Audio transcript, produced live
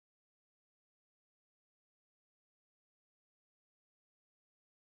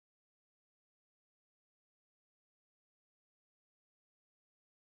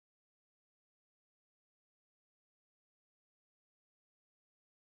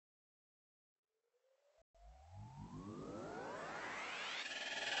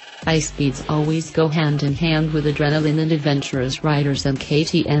High speeds always go hand in hand with adrenaline and adventurous riders, and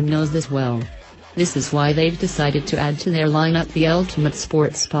KTM knows this well. This is why they've decided to add to their lineup the ultimate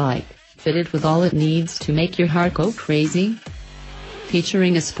sports bike, fitted with all it needs to make your heart go crazy.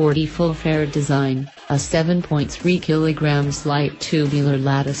 Featuring a sporty full-fared design, a 7.3 kilograms light tubular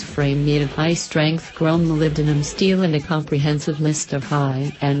lattice frame made of high-strength chrome molybdenum steel and a comprehensive list of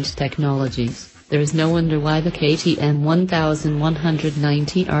high-end technologies, there is no wonder why the KTM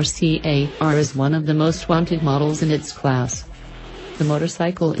 1190 RC8R is one of the most wanted models in its class. The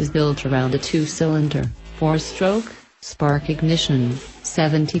motorcycle is built around a 2-cylinder, 4-stroke, spark ignition,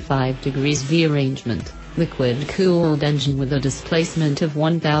 75 degrees V arrangement, liquid-cooled engine with a displacement of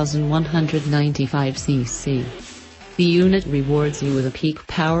 1,195 cc. The unit rewards you with a peak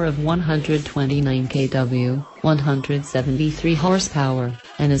power of 129 kW, 173 horsepower,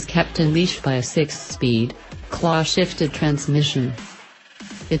 and is kept in leash by a 6-speed, claw-shifted transmission.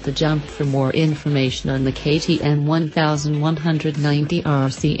 Hit the jump for more information on the KTM 1190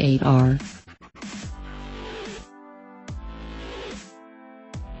 RC8R.